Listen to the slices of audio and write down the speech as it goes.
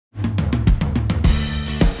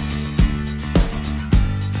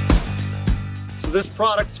this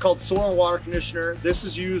product is called soil and water conditioner. This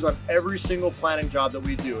is used on every single planting job that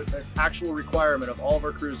we do. It's an actual requirement of all of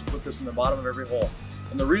our crews to put this in the bottom of every hole.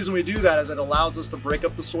 And the reason we do that is it allows us to break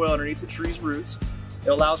up the soil underneath the tree's roots. It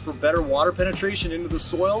allows for better water penetration into the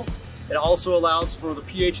soil. It also allows for the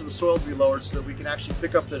pH of the soil to be lowered so that we can actually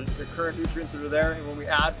pick up the current nutrients that are there. And when we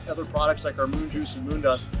add other products like our moon juice and moon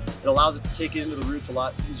dust, it allows it to take it into the roots a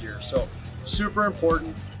lot easier. So super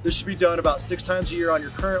important. This should be done about 6 times a year on your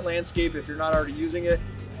current landscape if you're not already using it.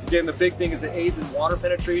 Again, the big thing is it aids in water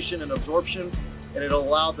penetration and absorption, and it'll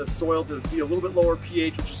allow the soil to be a little bit lower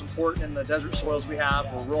pH, which is important in the desert soils we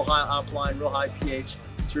have. We're real high alkaline, real high pH.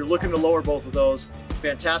 So you're looking to lower both of those.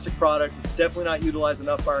 Fantastic product. It's definitely not utilized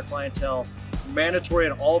enough by our clientele. Mandatory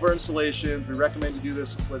in all of our installations. We recommend you do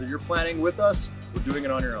this whether you're planting with us or doing it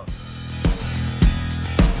on your own.